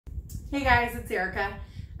Hey guys, it's Erica.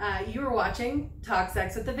 You are watching Talk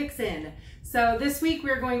Sex with the Vixen. So this week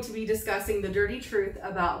we're going to be discussing the dirty truth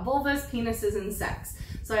about vulvas, penises, and sex.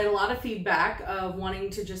 So I had a lot of feedback of wanting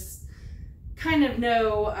to just kind of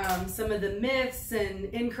know some of the myths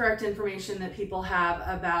and incorrect information that people have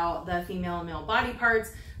about the female and male body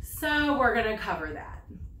parts. So we're going to cover that.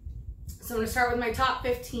 So I'm going to start with my top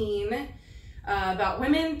 15 about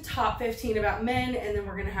women, top 15 about men, and then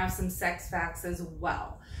we're going to have some sex facts as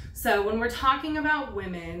well. So when we're talking about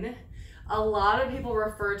women, a lot of people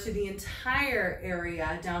refer to the entire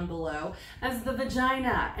area down below as the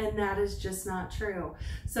vagina, and that is just not true.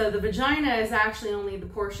 So the vagina is actually only the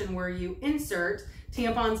portion where you insert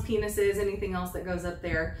tampons, penises, anything else that goes up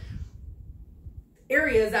there.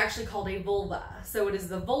 Area is actually called a vulva. So it is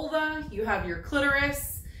the vulva, you have your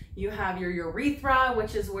clitoris, you have your urethra,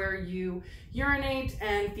 which is where you urinate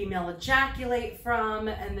and female ejaculate from,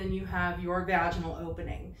 and then you have your vaginal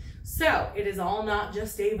opening. So it is all not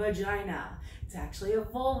just a vagina. It's actually a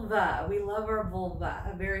vulva. We love our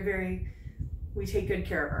vulva. We take good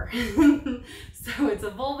care of her. So it's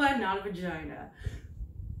a vulva, not a vagina.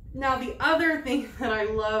 Now the other thing that I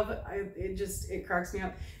love, it cracks me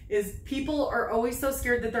up, is people are always so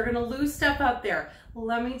scared that they're gonna lose stuff up there.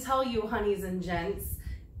 Let me tell you, honeys and gents,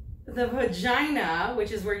 the vagina,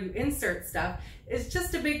 which is where you insert stuff, is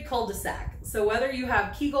just a big cul-de-sac. So whether you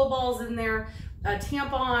have Kegel balls in there, a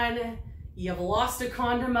tampon, you have lost a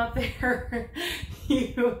condom up there,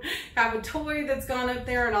 you have a toy that's gone up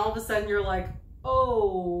there, and all of a sudden you're like,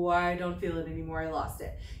 oh, I don't feel it anymore, I lost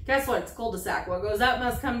it. Guess what? It's cul-de-sac. What goes up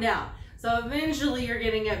must come down. So eventually you're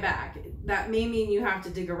getting it back. That may mean you have to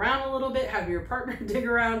dig around a little bit, have your partner dig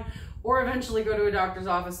around, or eventually go to a doctor's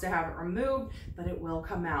office to have it removed, but it will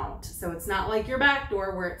come out. So it's not like your back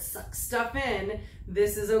door where it sucks stuff in.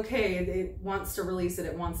 This is okay. It wants to release it.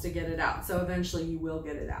 It wants to get it out. So eventually you will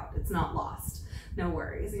get it out. It's not lost. No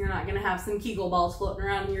worries. You're not going to have some Kegel balls floating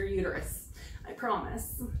around in your uterus. I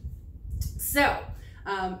promise. So,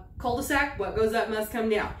 cul-de-sac, what goes up must come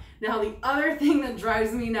down. Now, the other thing that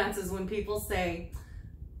drives me nuts is when people say,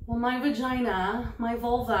 well, my vagina, my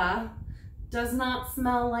vulva, does not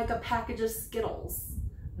smell like a package of Skittles.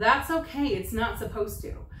 That's okay. It's not supposed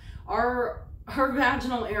to. Our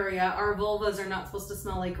vaginal area, our vulvas are not supposed to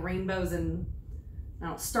smell like rainbows and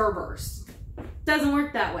Starburst. Doesn't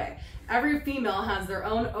work that way. Every female has their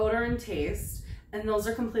own odor and taste, and those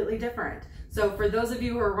are completely different. So for those of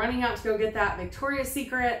you who are running out to go get that Victoria's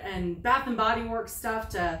Secret and Bath and Body Works stuff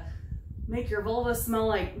to make your vulva smell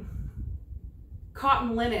like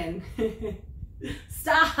cotton linen,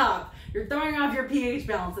 stop. You're throwing off your pH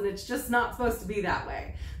balance, and it's just not supposed to be that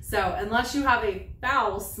way. So unless you have a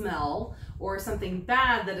foul smell or something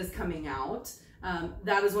bad that is coming out,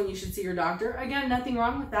 that is when you should see your doctor. Again, nothing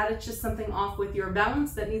wrong with that. It's just something off with your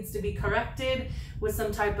balance that needs to be corrected with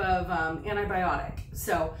some type of antibiotic.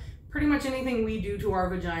 So pretty much anything we do to our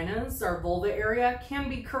vaginas, our vulva area, can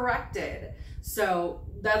be corrected. So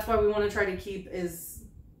that's why we want to try to keep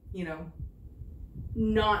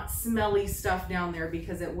not smelly stuff down there,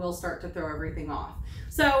 because it will start to throw everything off.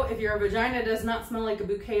 So if your vagina does not smell like a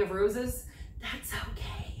bouquet of roses, that's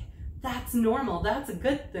okay. That's normal. That's a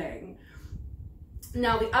good thing.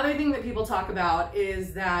 Now, the other thing that people talk about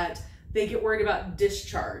is that they get worried about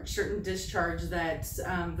discharge, certain discharge that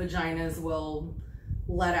vaginas will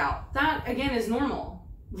let out. That, again, is normal.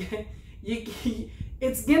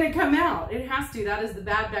 It's gonna come out. It has to. That is the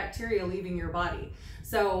bad bacteria leaving your body.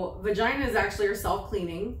 So vaginas actually are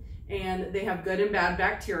self-cleaning, and they have good and bad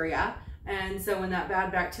bacteria. And so when that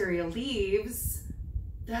bad bacteria leaves,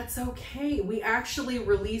 that's okay. We actually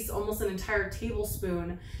release almost an entire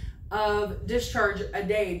tablespoon of discharge a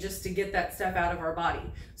day just to get that stuff out of our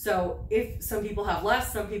body. So if some people have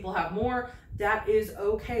less, some people have more, that is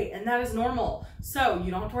okay, and that is normal. So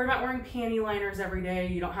you don't have to worry about wearing panty liners every day.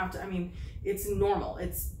 You don't have to, it's normal.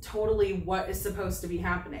 It's totally what is supposed to be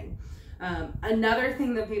happening. Another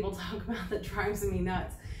thing that people talk about that drives me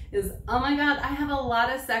nuts is, oh my God, I have a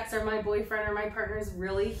lot of sex, or my boyfriend or my partner is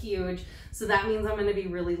really huge, so that means I'm gonna be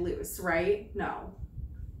really loose, right? No.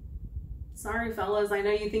 Sorry, fellas, I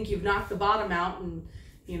know you think you've knocked the bottom out and,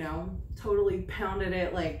 totally pounded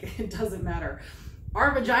it like it doesn't matter.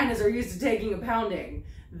 Our vaginas are used to taking a pounding.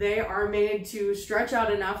 They are made to stretch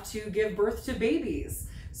out enough to give birth to babies.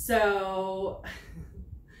 So,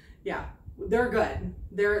 yeah, they're good.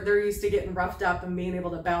 They're used to getting roughed up and being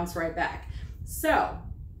able to bounce right back. So,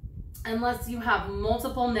 unless you have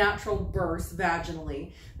multiple natural births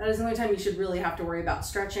vaginally, that is the only time you should really have to worry about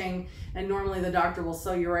stretching. And normally the doctor will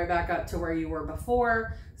sew you right back up to where you were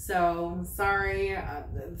before. So sorry,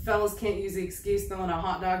 fellas can't use the excuse throwing a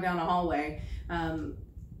hot dog down a hallway.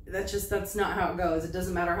 that's not how it goes. It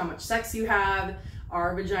doesn't matter how much sex you have.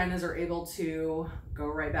 Our vaginas are able to go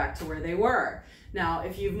right back to where they were. Now,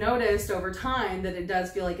 if you've noticed over time that it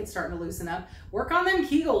does feel like it's starting to loosen up, work on them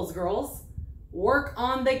Kegels, girls. Work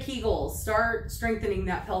on the Kegels. Start strengthening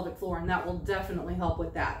that pelvic floor, and that will definitely help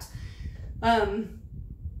with that.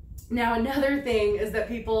 Now, another thing is that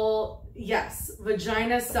people, yes,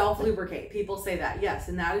 vaginas self-lubricate. People say that, yes,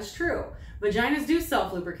 and that is true. Vaginas do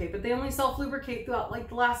self-lubricate, but they only self-lubricate throughout like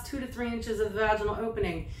the last 2 to 3 inches of the vaginal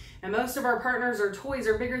opening. And most of our partners or toys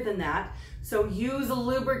are bigger than that. So use a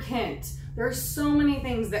lubricant. There are so many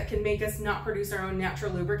things that can make us not produce our own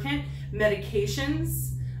natural lubricant.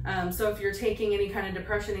 Medications. So if you're taking any kind of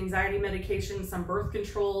depression, anxiety medication, some birth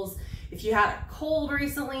controls, if you had a cold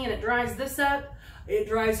recently and it dries this up, it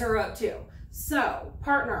dries her up too. So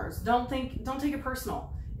partners, don't take it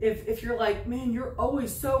personal. If you're like, man, you're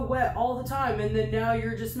always so wet all the time, and then now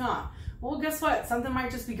you're just not. Well, guess what? Something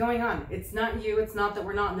might just be going on. It's not you. It's not that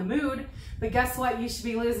we're not in the mood. But guess what? You should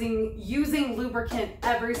be using lubricant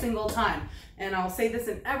every single time. And I'll say this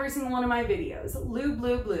in every single one of my videos. Lube,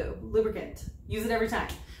 lube, lube. Lubricant. Use it every time.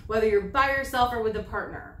 Whether you're by yourself or with a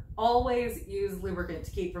partner. Always use lubricant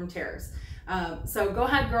to keep from tears. So go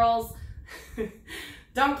ahead, girls.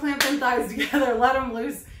 Don't clamp them thighs together. Let them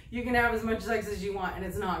loose. You can have as much sex as you want, and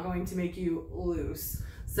it's not going to make you loose.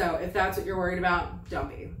 So if that's what you're worried about, don't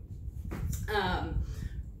be.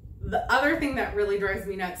 The other thing that really drives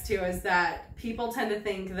me nuts too is that people tend to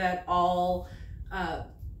think that all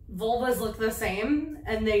vulvas look the same,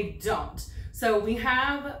 and they don't. So we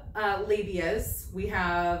have labias. We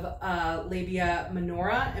have labia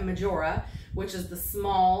minora and majora, which is the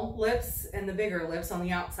small lips and the bigger lips on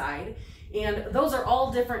the outside. And those are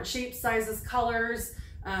all different shapes, sizes, colors,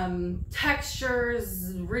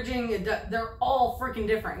 textures, ridging. They're all freaking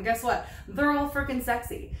different. And guess what? They're all freaking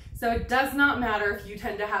sexy. So it does not matter if you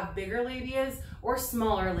tend to have bigger labias or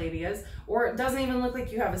smaller labias, or it doesn't even look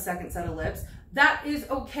like you have a second set of lips. That is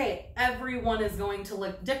okay. Everyone is going to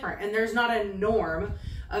look different, and there's not a norm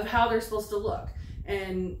of how they're supposed to look.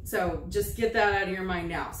 And so just get that out of your mind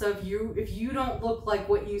now. So if you don't look like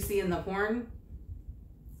what you see in the porn,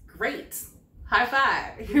 great. High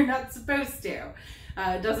five. You're not supposed to.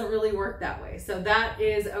 It doesn't really work that way. So that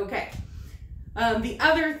is okay. The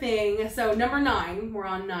other thing, so number 9, we're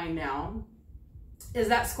on 9 now, is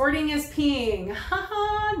that squirting is peeing.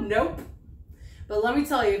 Haha, nope. But let me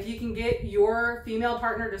tell you, if you can get your female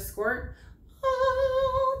partner to squirt,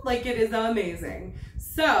 like, it is amazing.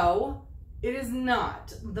 So it is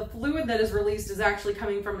not. The fluid that is released is actually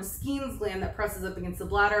coming from a Skene's gland that presses up against the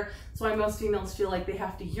bladder. That's why most females feel like they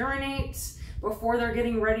have to urinate before they're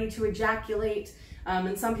getting ready to ejaculate.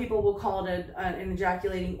 And some people will call it an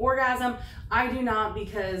ejaculating orgasm. I do not,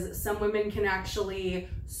 because some women can actually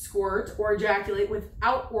squirt or ejaculate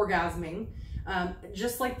without orgasming,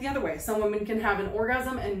 just like the other way. Some women can have an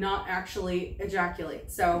orgasm and not actually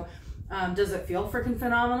ejaculate. So does it feel freaking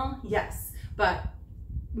phenomenal? Yes. But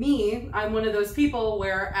me, I'm one of those people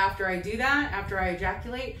where after I do that, after I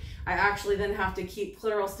ejaculate, I actually then have to keep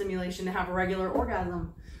clitoral stimulation to have a regular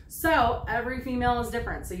orgasm. So every female is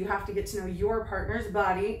different. So you have to get to know your partner's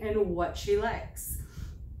body and what she likes.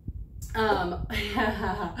 Oh,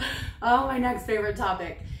 my next favorite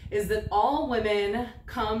topic is that all women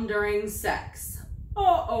come during sex.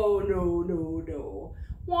 Oh, no.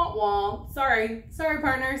 Wah, wah. Sorry,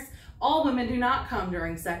 partners. All women do not come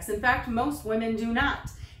during sex. In fact, most women do not.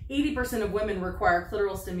 80% of women require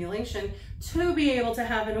clitoral stimulation to be able to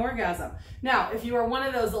have an orgasm. Now, if you are one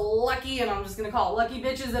of those lucky, and I'm just going to call it lucky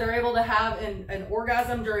bitches that are able to have an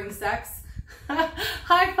orgasm during sex,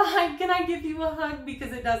 high five, can I give you a hug?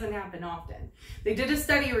 Because it doesn't happen often. They did a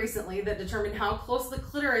study recently that determined how close the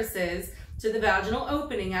clitoris is to the vaginal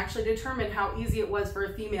opening, actually determined how easy it was for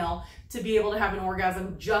a female to be able to have an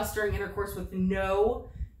orgasm just during intercourse with no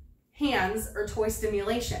hands or toy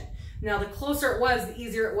stimulation. Now, the closer it was, the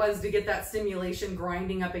easier it was to get that stimulation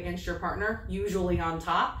grinding up against your partner, usually on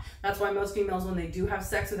top. That's why most females, when they do have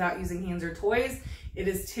sex without using hands or toys, it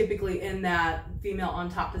is typically in that female on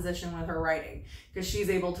top position with her riding, because she's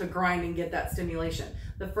able to grind and get that stimulation.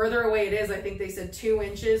 The further away it is, I think they said 2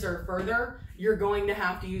 inches or further, you're going to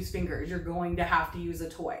have to use fingers. You're going to have to use a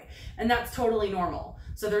toy. And that's totally normal.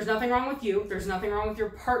 So there's nothing wrong with you. There's nothing wrong with your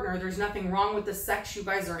partner. There's nothing wrong with the sex you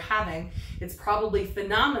guys are having. It's probably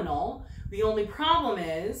phenomenal. The only problem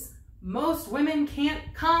is most women can't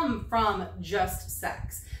come from just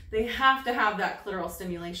sex. They have to have that clitoral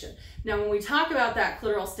stimulation. Now, when we talk about that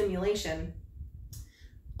clitoral stimulation,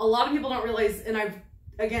 a lot of people don't realize, and I've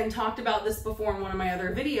again talked about this before in one of my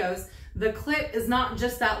other videos, The clit is not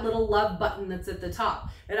just that little love button that's at the top.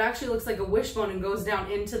 It actually looks like a wishbone and goes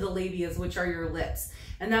down into the labias, which are your lips.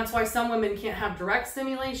 And that's why some women can't have direct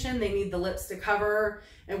stimulation. They need the lips to cover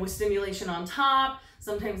and with stimulation on top.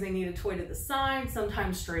 Sometimes they need a toy to the side,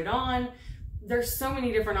 sometimes straight on. There's so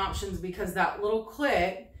many different options because that little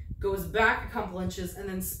clit goes back a couple inches and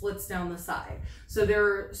then splits down the side. So there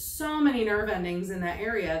are so many nerve endings in that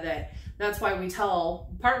area that's why we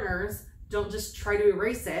tell partners, don't just try to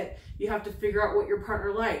erase it. You have to figure out what your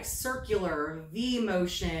partner likes. Circular, V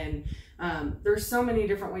motion. There's so many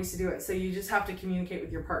different ways to do it. So you just have to communicate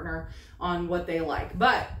with your partner on what they like.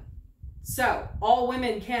 So all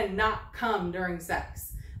women cannot come during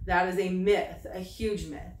sex. That is a myth, a huge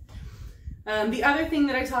myth. The other thing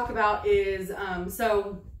that I talk about is,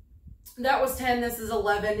 so that was 10, this is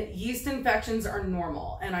 11. Yeast infections are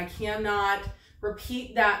normal, and I cannot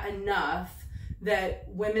repeat that enough, that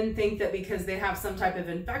women think that because they have some type of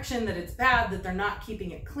infection that it's bad, that they're not keeping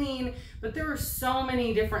it clean. But there are so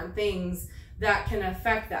many different things that can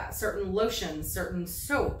affect that. Certain lotions, certain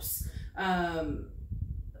soaps,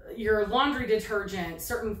 your laundry detergent,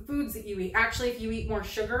 certain foods that you eat. Actually, if you eat more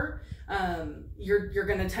sugar, you're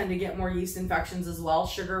going to tend to get more yeast infections as well.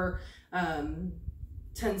 Sugar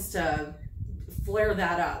tends to flare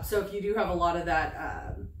that up. So if you do have a lot of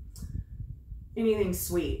that, anything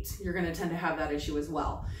sweet, you're going to tend to have that issue as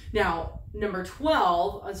well. Now, number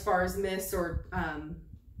 12, as far as myths or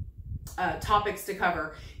topics to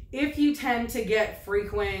cover, if you tend to get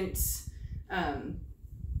frequent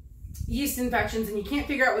yeast infections and you can't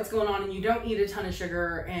figure out what's going on, and you don't eat a ton of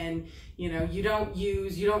sugar, and you don't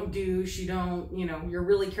douche, you're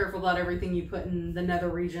really careful about everything you put in the nether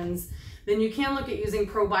regions, then you can look at using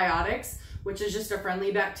probiotics, which is just a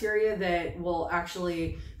friendly bacteria that will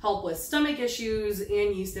actually help with stomach issues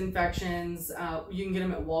and yeast infections. You can get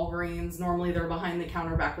them at Walgreens. Normally they're behind the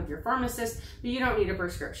counter back with your pharmacist, but you don't need a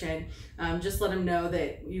prescription. Just let them know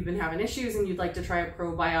that you've been having issues and you'd like to try a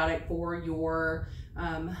probiotic for your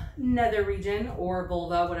nether region or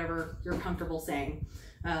vulva, whatever you're comfortable saying.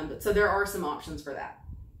 So there are some options for that.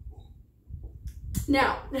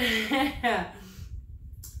 Now,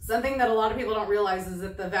 something that a lot of people don't realize is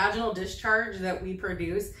that the vaginal discharge that we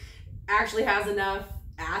produce actually has enough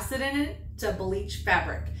acid in it to bleach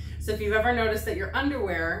fabric. So if you've ever noticed that your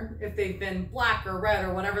underwear, if they've been black or red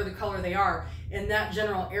or whatever the color they are, in that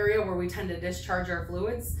general area where we tend to discharge our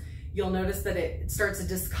fluids, you'll notice that it starts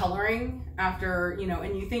discoloring after,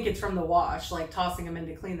 and you think it's from the wash, like tossing them in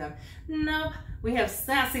to clean them. Nope, we have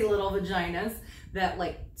sassy little vaginas that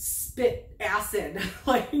spit acid.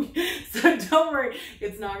 So don't worry,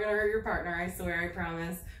 it's not gonna hurt your partner, I swear, I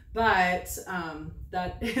promise. But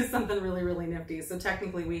that is something really, really nifty. So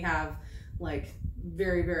technically we have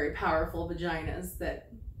very, very powerful vaginas that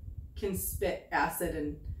can spit acid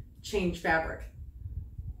and change fabric.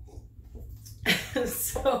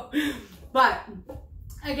 But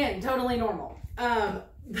again, totally normal.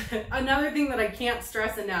 Another thing that I can't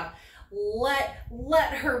stress enough,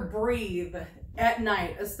 let her breathe at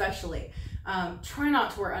night, especially. Try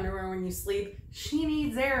not to wear underwear when you sleep. She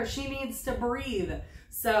needs air, she needs to breathe.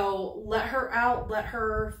 So let her out, let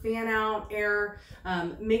her fan out air.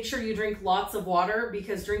 Make sure you drink lots of water,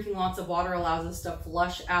 because drinking lots of water allows us to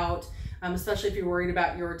flush out, especially if you're worried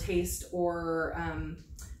about your taste or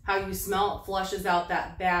how you smell. It flushes out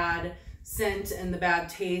that bad scent and the bad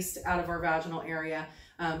taste out of our vaginal area.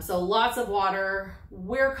 So lots of water.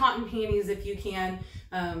 Wear cotton panties if you can.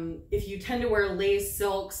 If you tend to wear lace,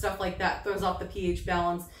 silk, stuff like that, throws off the pH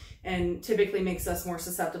balance and typically makes us more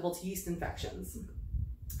susceptible to yeast infections.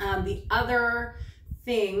 The other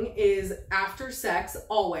thing is after sex,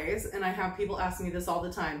 always, and I have people ask me this all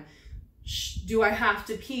the time, do I have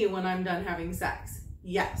to pee when I'm done having sex?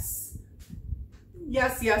 Yes.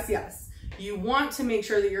 Yes, yes, yes. You want to make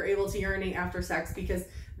sure that you're able to urinate after sex, because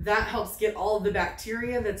that helps get all of the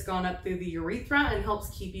bacteria that's gone up through the urethra and helps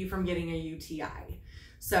keep you from getting a UTI.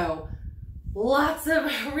 So lots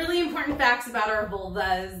of really important facts about our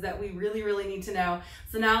vulvas that we really, really need to know.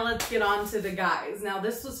 So now let's get on to the guys. Now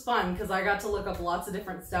this was fun because I got to look up lots of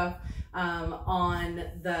different stuff on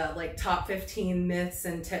the top 15 myths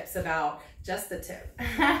and tips about, just the tip,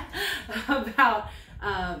 about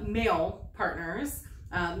male partners.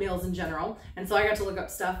 Males in general. And so I got to look up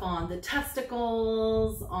stuff on the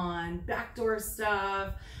testicles, on backdoor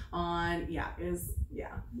stuff, on,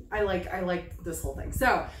 I like this whole thing.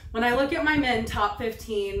 So when I look at my men top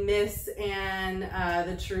 15 myths and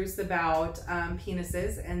the truths about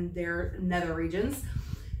penises and their nether regions,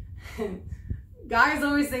 guys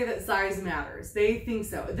always say that size matters. They think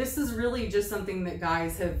so. This is really just something that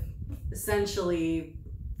guys have essentially,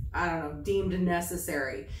 deemed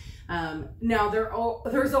necessary. Now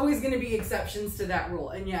there's always going to be exceptions to that rule.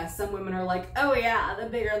 And yes, some women are like, oh yeah, the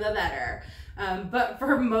bigger the better. But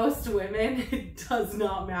for most women, it does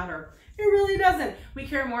not matter. It really doesn't. We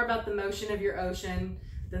care more about the motion of your ocean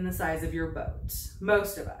than the size of your boat,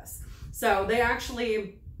 most of us. So they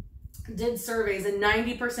actually did surveys, and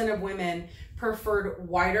 90% of women preferred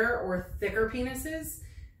wider or thicker penises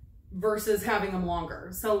versus having them longer.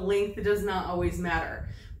 So length does not always matter.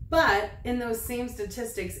 But in those same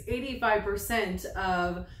statistics, 85%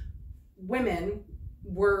 of women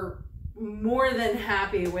were more than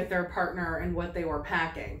happy with their partner and what they were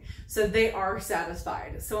packing. So they are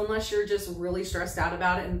satisfied. So unless you're just really stressed out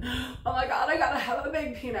about it and, oh my God, I gotta have a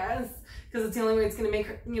big penis because it's the only way it's gonna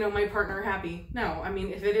make, my partner happy. No, I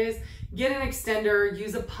mean, if it is, get an extender,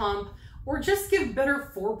 use a pump, or just give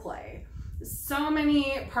better foreplay. So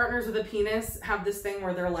many partners with a penis have this thing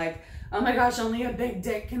where they're like, oh my gosh, only a big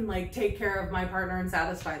dick can like take care of my partner and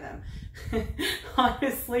satisfy them.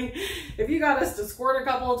 Honestly, if you got us to squirt a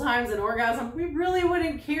couple of times and orgasm, we really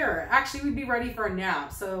wouldn't care. Actually, we'd be ready for a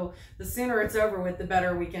nap. So the sooner it's over with, the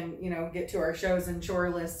better we can, get to our shows and chore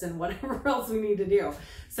lists and whatever else we need to do.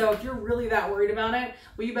 So if you're really that worried about it,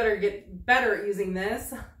 well, you better get better at using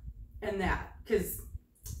this and that, because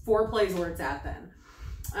foreplay is where it's at then.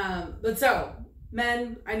 But so,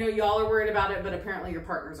 men, I know y'all are worried about it, but apparently your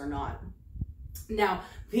partners are not. Now,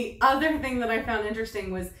 the other thing that I found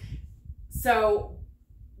interesting was, so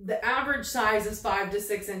the average size is 5 to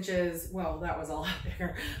 6 inches. Well, that was a lot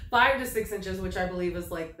bigger. 5 to 6 inches, which I believe is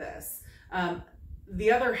like this. The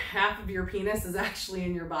other half of your penis is actually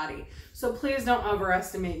in your body. So please don't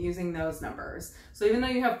overestimate using those numbers. So even though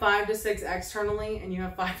you have 5 to 6 externally and you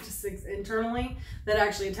have 5 to 6 internally, that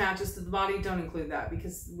actually attaches to the body, don't include that,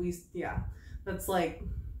 because that's like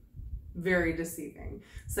very deceiving.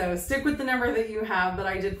 So stick with the number that you have, but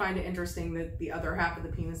I did find it interesting that the other half of the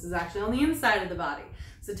penis is actually on the inside of the body.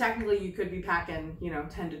 So technically you could be packing,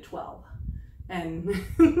 10 to 12.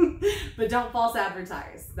 But don't false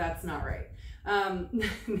advertise. That's not right.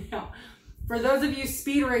 Now, for those of you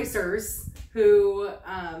speed racers who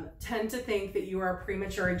tend to think that you are a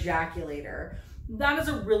premature ejaculator, that is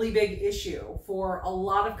a really big issue for a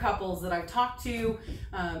lot of couples that I've talked to,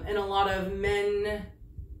 and a lot of men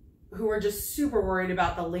who are just super worried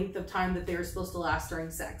about the length of time that they're supposed to last during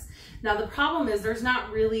sex. Now, the problem is there's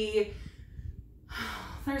not really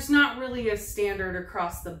a standard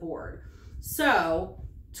across the board. So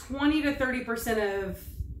 20 to 30% of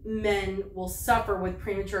men will suffer with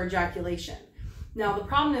premature ejaculation. Now, the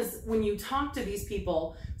problem is when you talk to these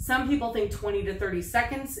people, some people think 20 to 30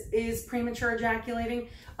 seconds is premature ejaculating.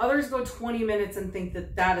 Others go 20 minutes and think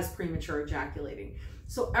that that is premature ejaculating.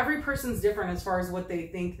 So every person's different as far as what they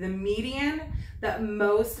think. The median that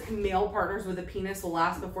most male partners with a penis will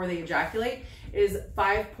last before they ejaculate is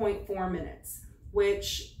 5.4 minutes,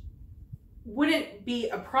 which wouldn't be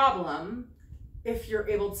a problem if you're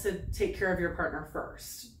able to take care of your partner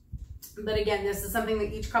first. But again, this is something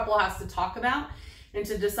that each couple has to talk about and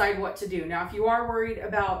to decide what to do. Now, if you are worried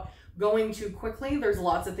about going too quickly, there's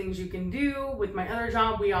lots of things you can do. With my other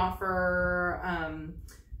job, we offer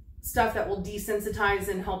stuff that will desensitize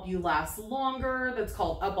and help you last longer. That's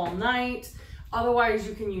called Up All Night. Otherwise,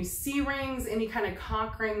 you can use C-rings, any kind of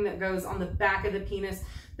cock ring that goes on the back of the penis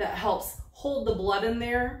that helps hold the blood in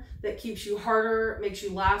there, that keeps you harder, makes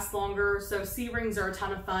you last longer. So C-rings are a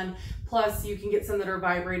ton of fun. Plus, you can get some that are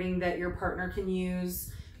vibrating that your partner can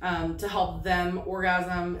use to help them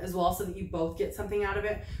orgasm as well, so that you both get something out of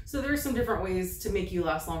it. So there's some different ways to make you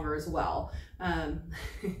last longer as well.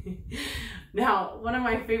 Now, one of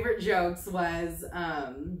my favorite jokes was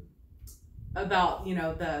about,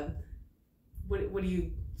 what do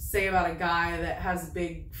you say about a guy that has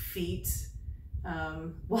big feet?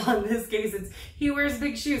 Well, in this case, it's he wears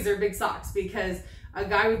big shoes or big socks, because a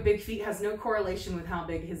guy with big feet has no correlation with how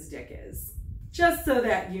big his dick is. Just so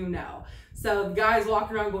that you know. So the guy's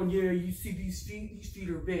walking around going, yeah, you see these feet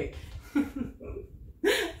are big. I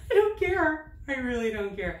don't care. I really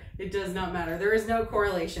don't care. It does not matter. There is no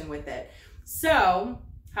correlation with it. So,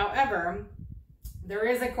 however, there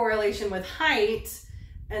is a correlation with height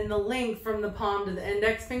and the length from the palm to the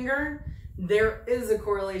index finger. There is a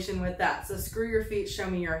correlation with that. So screw your feet, show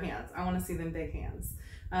me your hands. I want to see them big hands.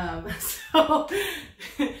 So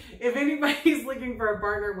if anybody's looking for a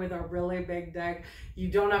partner with a really big dick, you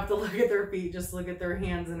don't have to look at their feet, just look at their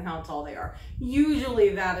hands and how tall they are.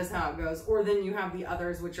 Usually that is how it goes. Or then you have the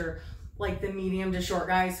others, which are like the medium to short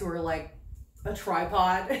guys who are like a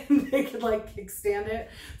tripod and they could like kickstand it.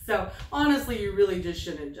 So honestly, you really just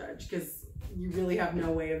shouldn't judge, because you really have no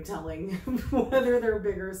way of telling whether they're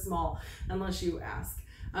big or small unless you ask.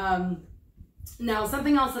 Now,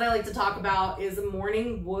 something else that I like to talk about is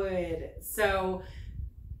morning wood. So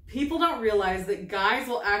people don't realize that guys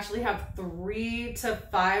will actually have 3 to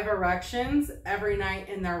 5 erections every night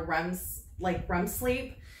in their REM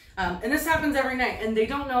sleep. And this happens every night, and they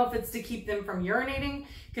don't know if it's to keep them from urinating,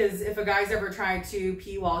 because if a guy's ever tried to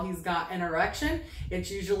pee while he's got an erection,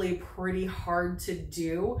 it's usually pretty hard to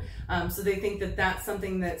do. So they think that that's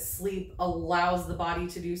something that sleep allows the body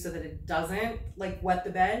to do so that it doesn't like wet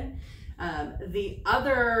the bed. The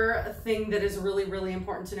other thing that is really, really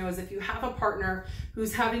important to know is if you have a partner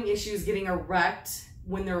who's having issues getting erect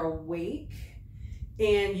when they're awake,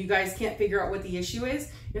 and you guys can't figure out what the issue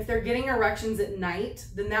is, if they're getting erections at night,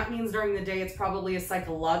 then that means during the day it's probably a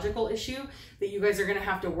psychological issue that you guys are going to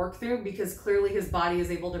have to work through, because clearly his body is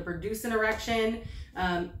able to produce an erection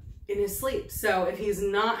in his sleep. So if he's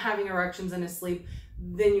not having erections in his sleep,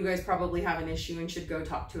 then you guys probably have an issue and should go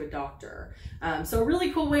talk to a doctor. So a really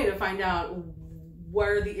cool way to find out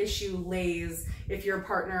where the issue lays if your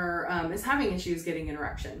partner is having issues getting an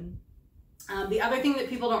erection. The other thing that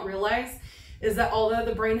people don't realize is that although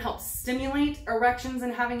the brain helps stimulate erections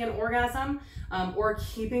and having an orgasm, or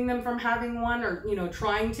keeping them from having one, or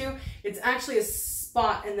trying to, it's actually a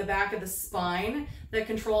spot in the back of the spine that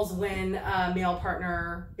controls when a male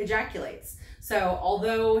partner ejaculates. So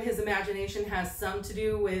although his imagination has some to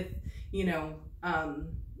do with,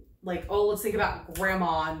 like, oh, let's think about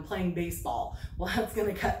grandma and playing baseball. Well, that's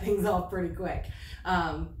going to cut things off pretty quick.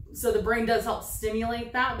 So the brain does help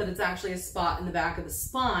stimulate that, but it's actually a spot in the back of the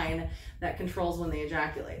spine that controls when they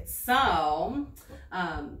ejaculate. So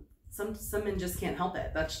some men just can't help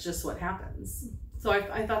it. That's just what happens. So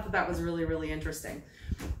I thought that that was really, really interesting.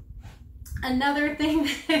 Another thing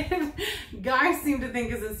that guys seem to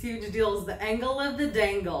think is this huge deal is the angle of the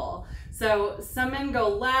dangle. So some men go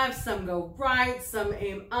left, some go right, some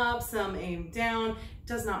aim up, some aim down. It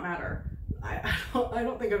does not matter. I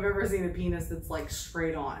don't think I've ever seen a penis that's like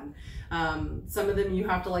straight on. Some of them you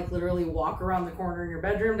have to like literally walk around the corner in your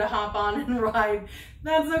bedroom to hop on and ride.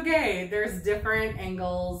 That's okay. There's different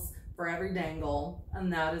angles for every dangle,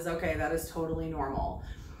 and that is okay. That is totally normal.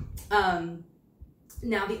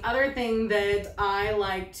 Now, the other thing that I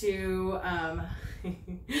like to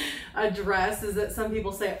address is that some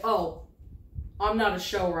people say, oh, I'm not a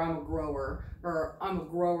shower, I'm a grower, or I'm a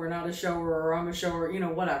grower, not a shower, or I'm a shower,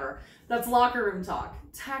 whatever. That's locker room talk.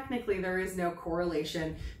 Technically, there is no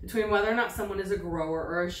correlation between whether or not someone is a grower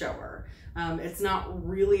or a shower. It's not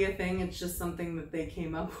really a thing. It's just something that they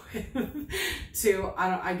came up with to,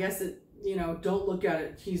 I guess it, don't look at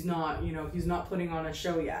it. He's not, he's not putting on a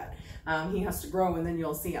show yet. He has to grow and then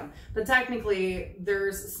you'll see him. But technically,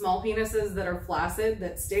 there's small penises that are flaccid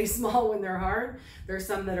that stay small when they're hard. There's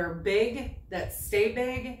some that are big that stay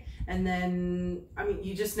big. And then,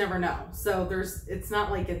 you just never know. So it's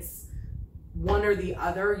not like it's one or the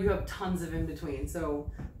other. You have tons of in between.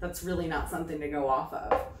 So that's really not something to go off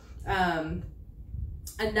of.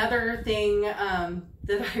 Another thing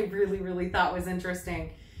that I really, really thought was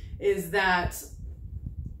interesting is that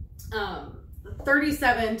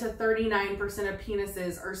 37 to 39% of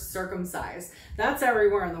penises are circumcised. That's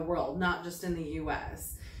everywhere in the world, not just in the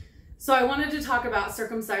US. So I wanted to talk about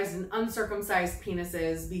circumcised and uncircumcised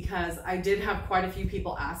penises because I did have quite a few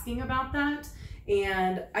people asking about that.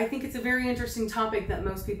 And I think it's a very interesting topic that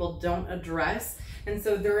most people don't address. And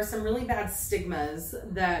so there are some really bad stigmas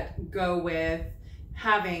that go with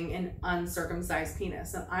having an uncircumcised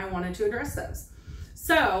penis, and I wanted to address those.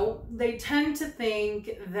 So they tend to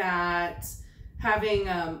think that having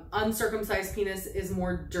uncircumcised penis is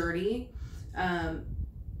more dirty.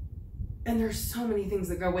 And there's so many things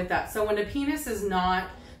that go with that. So when a penis is not,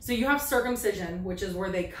 so you have circumcision, which is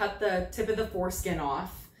where they cut the tip of the foreskin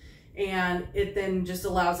off, and it then just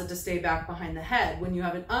allows it to stay back behind the head. When you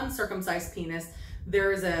have an uncircumcised penis,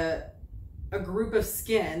 there is a group of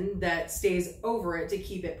skin that stays over it to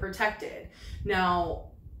keep it protected.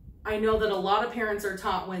 Now, I know that a lot of parents are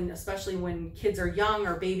taught especially when kids are young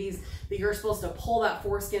or babies, that you're supposed to pull that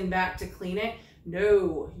foreskin back to clean it.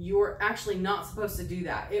 No, you're actually not supposed to do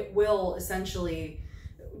that. It will essentially,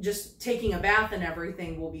 just taking a bath and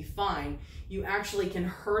everything will be fine. You actually can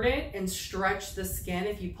hurt it and stretch the skin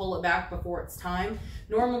if you pull it back before it's time.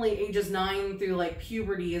 Normally ages 9 through like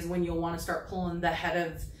puberty is when you'll want to start pulling the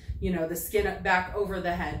head of, the skin back over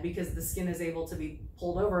the head, because the skin is able to be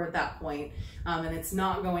pulled over at that point, and it's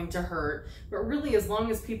not going to hurt. But really, as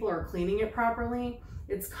long as people are cleaning it properly,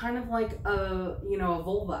 it's kind of like a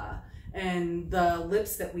vulva. And the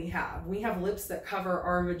lips that we have lips that cover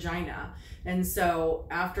our vagina. And so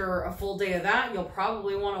after a full day of that, you'll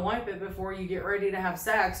probably want to wipe it before you get ready to have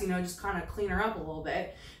sex, just kind of clean her up a little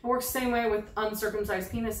bit. It works the same way with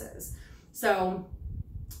uncircumcised penises. So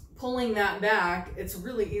pulling that back, it's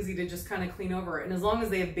really easy to just kind of clean over it. And as long as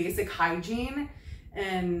they have basic hygiene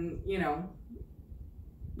and, you know,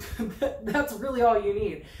 that's really all you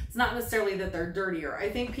need. It's not necessarily that they're dirtier. I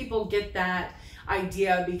think people get that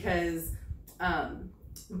idea because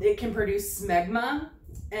it can produce smegma,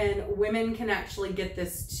 and women can actually get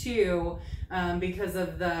this too because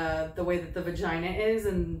of the way that the vagina is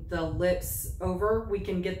and the lips over. We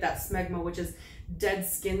can get that smegma, which is dead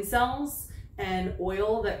skin cells and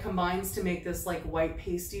oil that combines to make this like white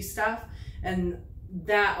pasty stuff, and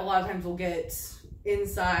that a lot of times will get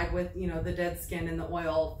inside with, you know, the dead skin and the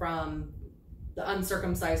oil from the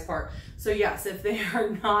uncircumcised part. So yes, if they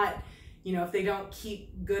are not, you know, if they don't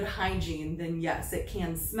keep good hygiene, then yes, it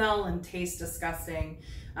can smell and taste disgusting.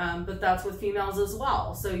 But that's with females as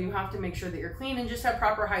well. So you have to make sure that you're clean and just have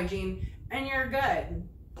proper hygiene and you're good.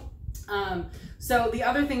 So the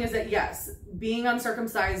other thing is that yes, being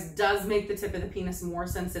uncircumcised does make the tip of the penis more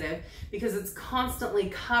sensitive because it's constantly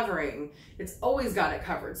covering. It's always got it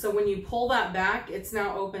covered. So when you pull that back, it's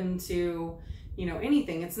now open to, you know,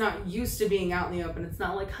 anything. It's not used to being out in the open. It's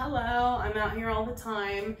not like, hello, I'm out here all the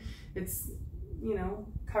time. It's, you know,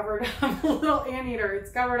 covered up, a little anteater. It's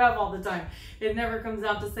covered up all the time. It never comes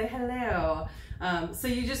out to say hello. So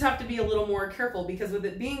you just have to be a little more careful because with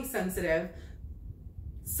it being sensitive,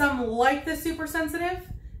 some like the super sensitive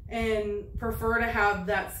and prefer to have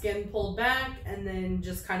that skin pulled back and then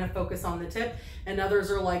just kind of focus on the tip. And others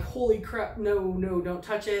are like, holy crap, no, don't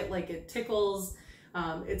touch it. Like it tickles.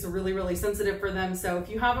 It's really, really sensitive for them. So if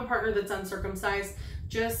you have a partner that's uncircumcised,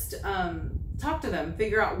 just talk to them,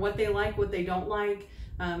 figure out what they like, what they don't like,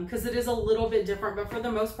 because it is a little bit different, but for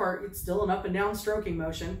the most part, it's still an up and down stroking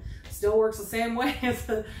motion. Still works the same way as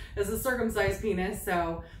a circumcised penis.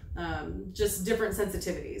 So just different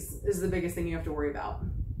sensitivities is the biggest thing you have to worry about.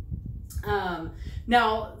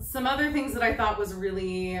 Now, some other things that I thought was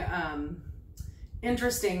really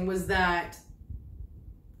interesting was that,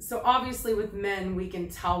 so obviously with men, we can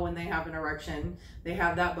tell when they have an erection, they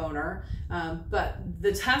have that boner, but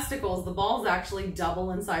the testicles, the balls actually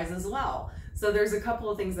double in size as well. So there's a couple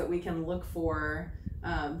of things that we can look for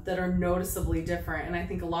that are noticeably different. And I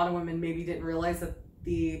think a lot of women maybe didn't realize that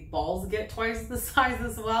the balls get twice the size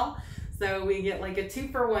as well. So we get like a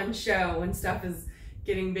 2-for-1 show when stuff is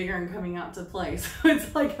getting bigger and coming out to play. So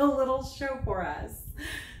it's like a little show for us.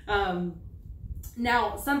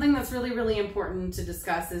 Now, something that's really, really important to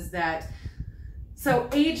discuss is that, so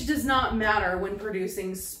age does not matter when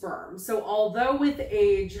producing sperm. So although with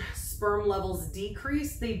age, sperm levels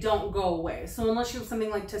decrease, they don't go away. So unless you have something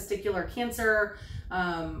like testicular cancer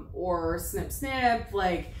or snip,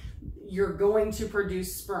 like you're going to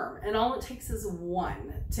produce sperm. And all it takes is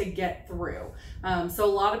one to get through. So a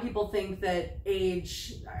lot of people think that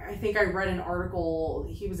age, I think I read an article,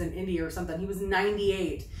 he was in India or something, he was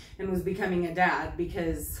 98 and was becoming a dad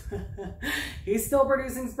because he's still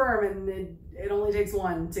producing sperm and it only takes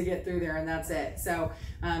one to get through there and that's it. So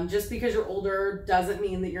just because you're older doesn't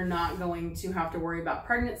mean that you're not going to have to worry about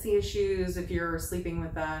pregnancy issues. If you're sleeping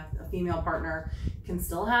with a female partner, you can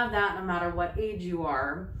still have that no matter what age you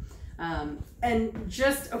are. And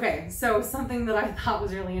just, okay, so something that I thought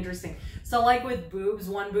was really interesting. So like with boobs,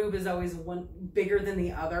 one boob is always one bigger than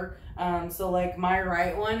the other. So like my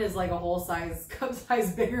right one is like a whole cup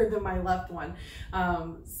size bigger than my left one.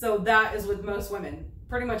 So that is with most women,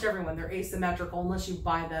 pretty much everyone, they're asymmetrical unless you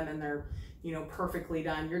buy them and they're, you know, perfectly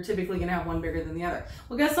done. You're typically gonna have one bigger than the other.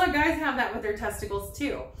 Well, guess what? Guys have that with their testicles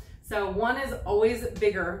too. So one is always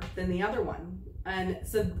bigger than the other one. And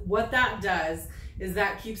so what that does is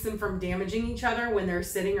that keeps them from damaging each other when they're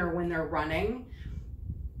sitting or when they're running.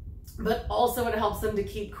 But also it helps them to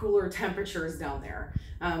keep cooler temperatures down there.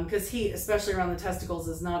 Because heat, especially around the testicles,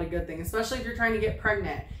 is not a good thing, especially if you're trying to get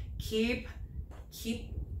pregnant. Keep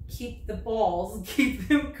the balls, keep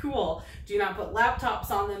them cool. Do not put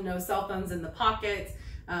laptops on them, no cell phones in the pockets,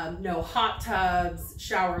 no hot tubs,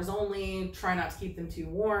 showers only. Try not to keep them too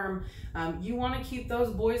warm. You want to keep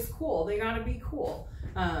those boys cool. They got to be cool.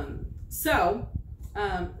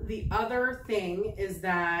 The other thing is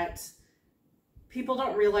that people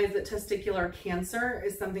don't realize that testicular cancer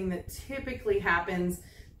is something that typically happens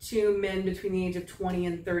to men between the age of 20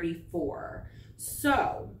 and 34.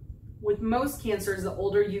 So with most cancers, the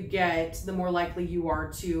older you get, the more likely you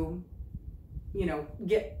are to, you know,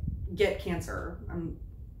 get cancer,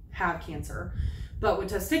 have cancer. But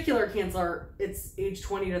with testicular cancer, it's age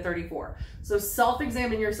 20 to 34. So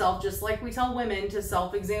self-examine yourself, just like we tell women to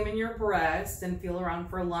self-examine your breast and feel around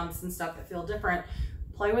for lumps and stuff that feel different.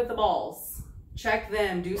 Play with the balls, check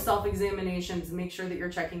them, do self-examinations, make sure that you're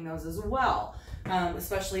checking those as well.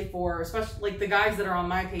 Especially like the guys that are on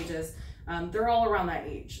my pages, They're all around that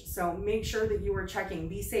age. So make sure that you are checking.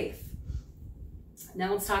 Be safe.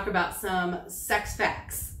 Now let's talk about some sex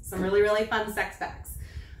facts. Some really, really fun sex facts.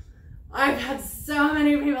 I've had so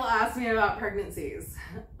many people ask me about pregnancies.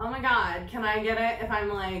 Oh my God, can I get it if I'm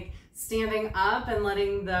like standing up and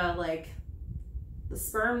letting the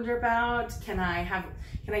sperm drip out? Can I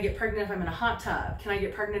get pregnant if I'm in a hot tub? Can I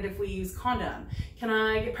get pregnant if we use condom? Can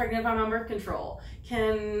I get pregnant if I'm on birth control?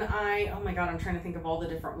 Oh my God, I'm trying to think of all the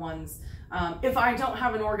different ones. If I don't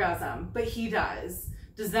have an orgasm, but he does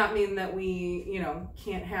that mean that we,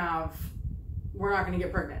 we're not going to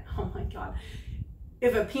get pregnant? Oh my God.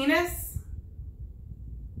 If a penis,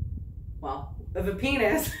 I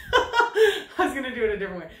was going to do it a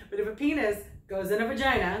different way, but if a penis goes in a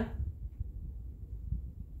vagina,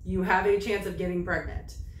 you have a chance of getting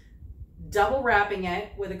pregnant. Double wrapping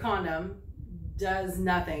it with a condom does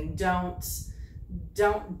nothing. Don't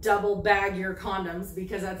double bag your condoms,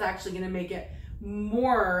 because that's actually going to make it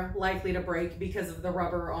more likely to break because of the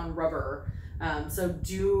rubber on rubber. So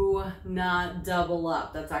do not double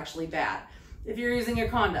up. That's actually bad. If you're using a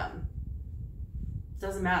condom,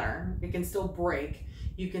 doesn't matter. It can still break.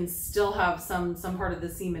 You can still have some part of the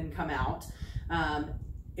semen come out.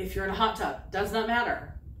 If you're in a hot tub, does not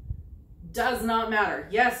matter. Does not matter.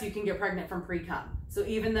 Yes, you can get pregnant from pre-cum. So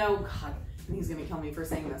even though, God, he's gonna kill me for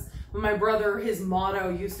saying this. When my brother, his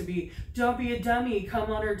motto used to be, "Don't be a dummy,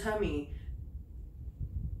 come on her tummy."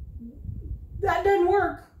 That doesn't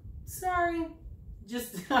work. Sorry.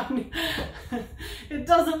 It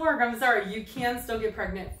doesn't work. I'm sorry. You can still get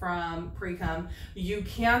pregnant from pre-cum. You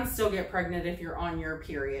can still get pregnant if you're on your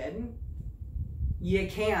period. You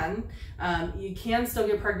can. You can still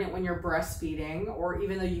get pregnant when you're breastfeeding, or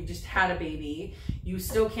even though you just had a baby, you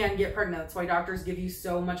still can get pregnant. That's why doctors give you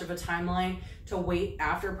so much of a timeline to wait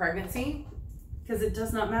after pregnancy, because it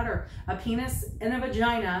does not matter. A penis in a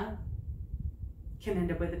vagina can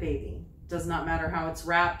end up with a baby. Does not matter how it's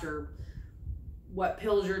wrapped or what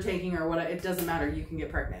pills you're taking or what, it doesn't matter. You can get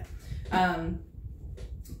pregnant.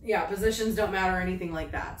 Yeah, positions don't matter, anything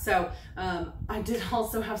like that. So I did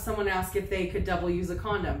also have someone ask if they could double use a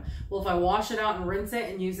condom. Well, if I wash it out and rinse it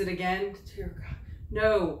and use it again, dear God,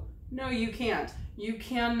 no, you can't. You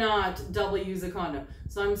cannot double use a condom.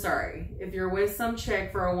 So I'm sorry. If you're with some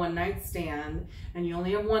chick for a one-night stand and you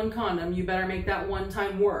only have one condom, you better make that one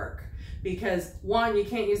time work. Because one, you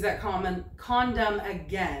can't use that condom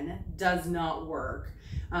again, does not work.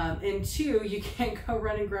 And two, you can't go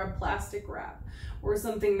run and grab plastic wrap or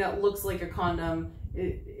something that looks like a condom.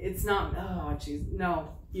 It's not, oh geez, no,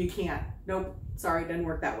 you can't. Nope, sorry, it didn't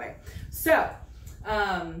work that way. So,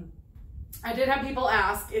 I did have people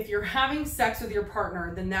ask, if you're having sex with your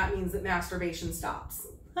partner, then that means that masturbation stops.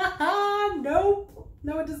 Nope,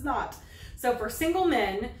 no it does not. So for single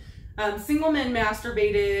men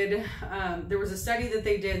masturbated. There was a study that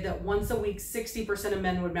they did that once a week, 60% of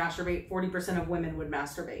men would masturbate, 40% of women would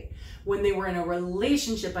masturbate. When they were in a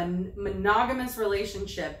relationship, a monogamous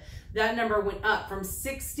relationship, that number went up from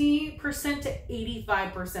 60% to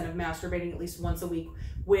 85% of masturbating at least once a week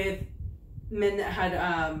with men that had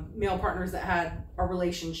male partners that had a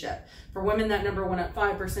relationship. For women, that number went up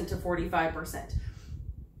 5% to 45%.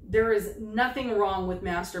 There is nothing wrong with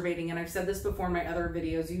masturbating, and I've said this before in my other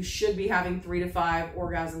videos. You should be having 3 to 5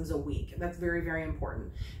 orgasms a week. That's very, very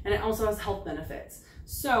important. And it also has health benefits.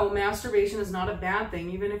 So masturbation is not a bad thing,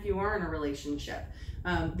 even if you are in a relationship.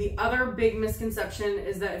 The other big misconception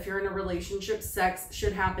is that if you're in a relationship, sex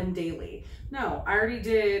should happen daily. No, I already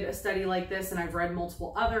did a study like this, and I've read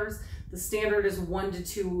multiple others. The standard is 1 to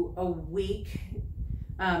 2 a week,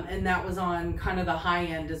 and that was on kind of the high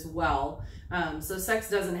end as well. So sex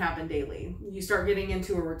doesn't happen daily. You start getting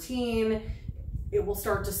into a routine, it will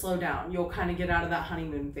start to slow down. You'll kind of get out of that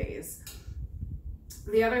honeymoon phase.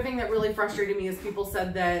 The other thing that really frustrated me is people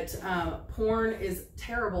said that porn is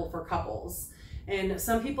terrible for couples. And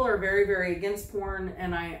some people are very, very against porn,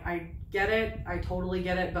 and I get it. I totally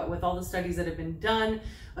get it. But with all the studies that have been done,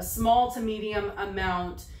 a small to medium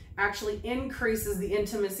amount actually increases the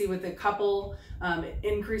intimacy with the couple. It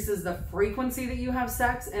increases the frequency that you have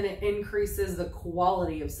sex, and it increases the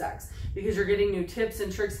quality of sex, because you're getting new tips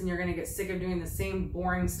and tricks, and you're going to get sick of doing the same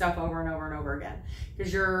boring stuff over and over and over again,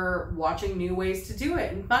 because you're watching new ways to do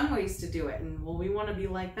it and fun ways to do it. And well, we want to be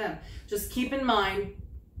like them. Just keep in mind,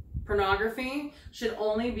 pornography should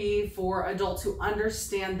only be for adults who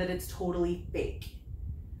understand that it's totally fake.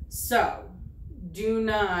 So do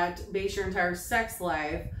not base your entire sex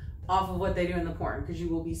life off of what they do in the porn, because you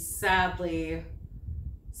will be sadly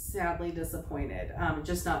disappointed. It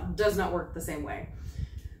just does not work the same way.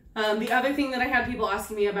 The other thing that I had people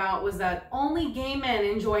asking me about was that only gay men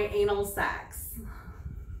enjoy anal sex.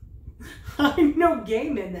 I know gay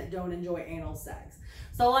men that don't enjoy anal sex.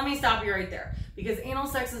 So let me stop you right there, because anal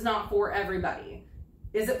sex is not for everybody.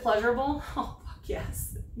 Is it pleasurable? Oh, fuck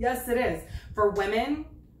yes. Yes, it is. For women,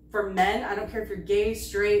 for men, I don't care if you're gay,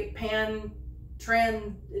 straight, pan,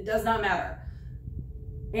 trans, it does not matter.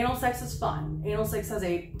 Anal sex is fun. Anal sex has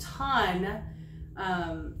a ton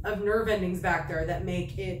of nerve endings back there that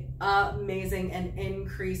make it amazing and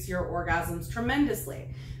increase your orgasms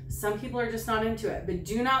tremendously. Some people are just not into it, but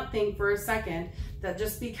do not think for a second that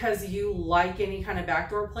just because you like any kind of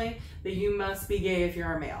backdoor play that you must be gay if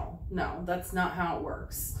you're a male. No, that's not how it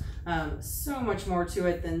works. So much more to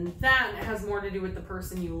it than that. It has more to do with the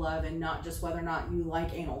person you love and not just whether or not you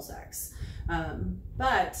like anal sex.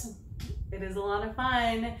 But it is a lot of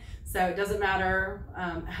fun. So it doesn't matter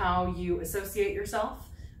how you associate yourself.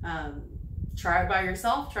 Try it by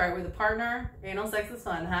yourself, try it with a partner. Anal sex is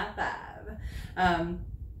fun, high five.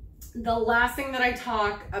 The last thing that I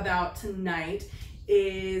talk about tonight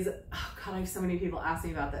is, oh God, I have so many people ask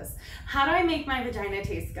me about this. How do I make my vagina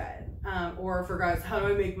taste good? Or for guys, how do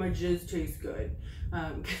I make my jizz taste good?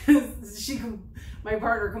 Because my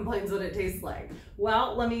partner complains what it tastes like.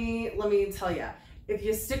 Well, let me tell you. If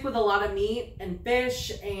you stick with a lot of meat and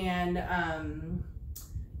fish and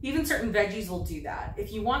even certain veggies will do that.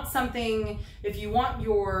 If you want something, if you want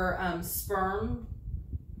your sperm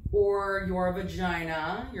or your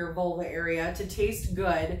vagina, your vulva area to taste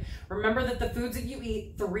good, remember that the foods that you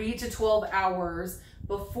eat 3 to 12 hours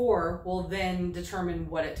before will then determine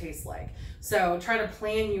what it tastes like. So try to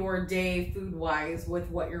plan your day food-wise with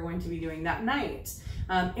what you're going to be doing that night.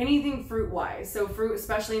 Anything fruit-wise, so fruit,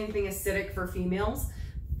 especially anything acidic for females,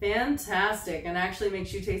 fantastic, and actually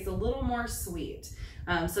makes you taste a little more sweet.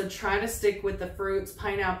 So try to stick with the fruits,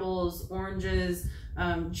 pineapples, oranges,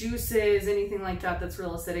 juices, anything like that that's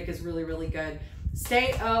real acidic is really, really good.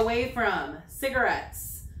 Stay away from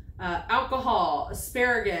cigarettes, alcohol,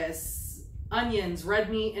 asparagus, onions, red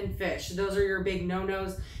meat, and fish. Those are your big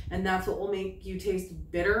no-nos, and that's what will make you taste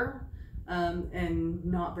bitter and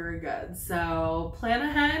not very good. So plan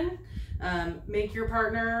ahead. Make your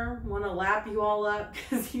partner want to lap you all up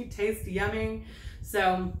because you taste yummy.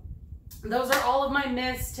 So those are all of my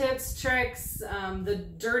myths, tips, tricks, the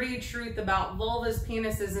dirty truth about vulvas,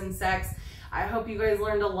 penises, and sex. I hope you guys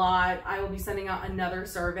learned a lot. I will be sending out another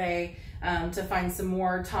survey to find some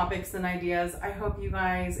more topics and ideas. I hope you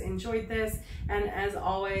guys enjoyed this. And as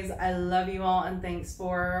always, I love you all, and thanks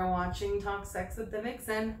for watching Talk Sex with the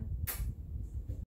Vixen.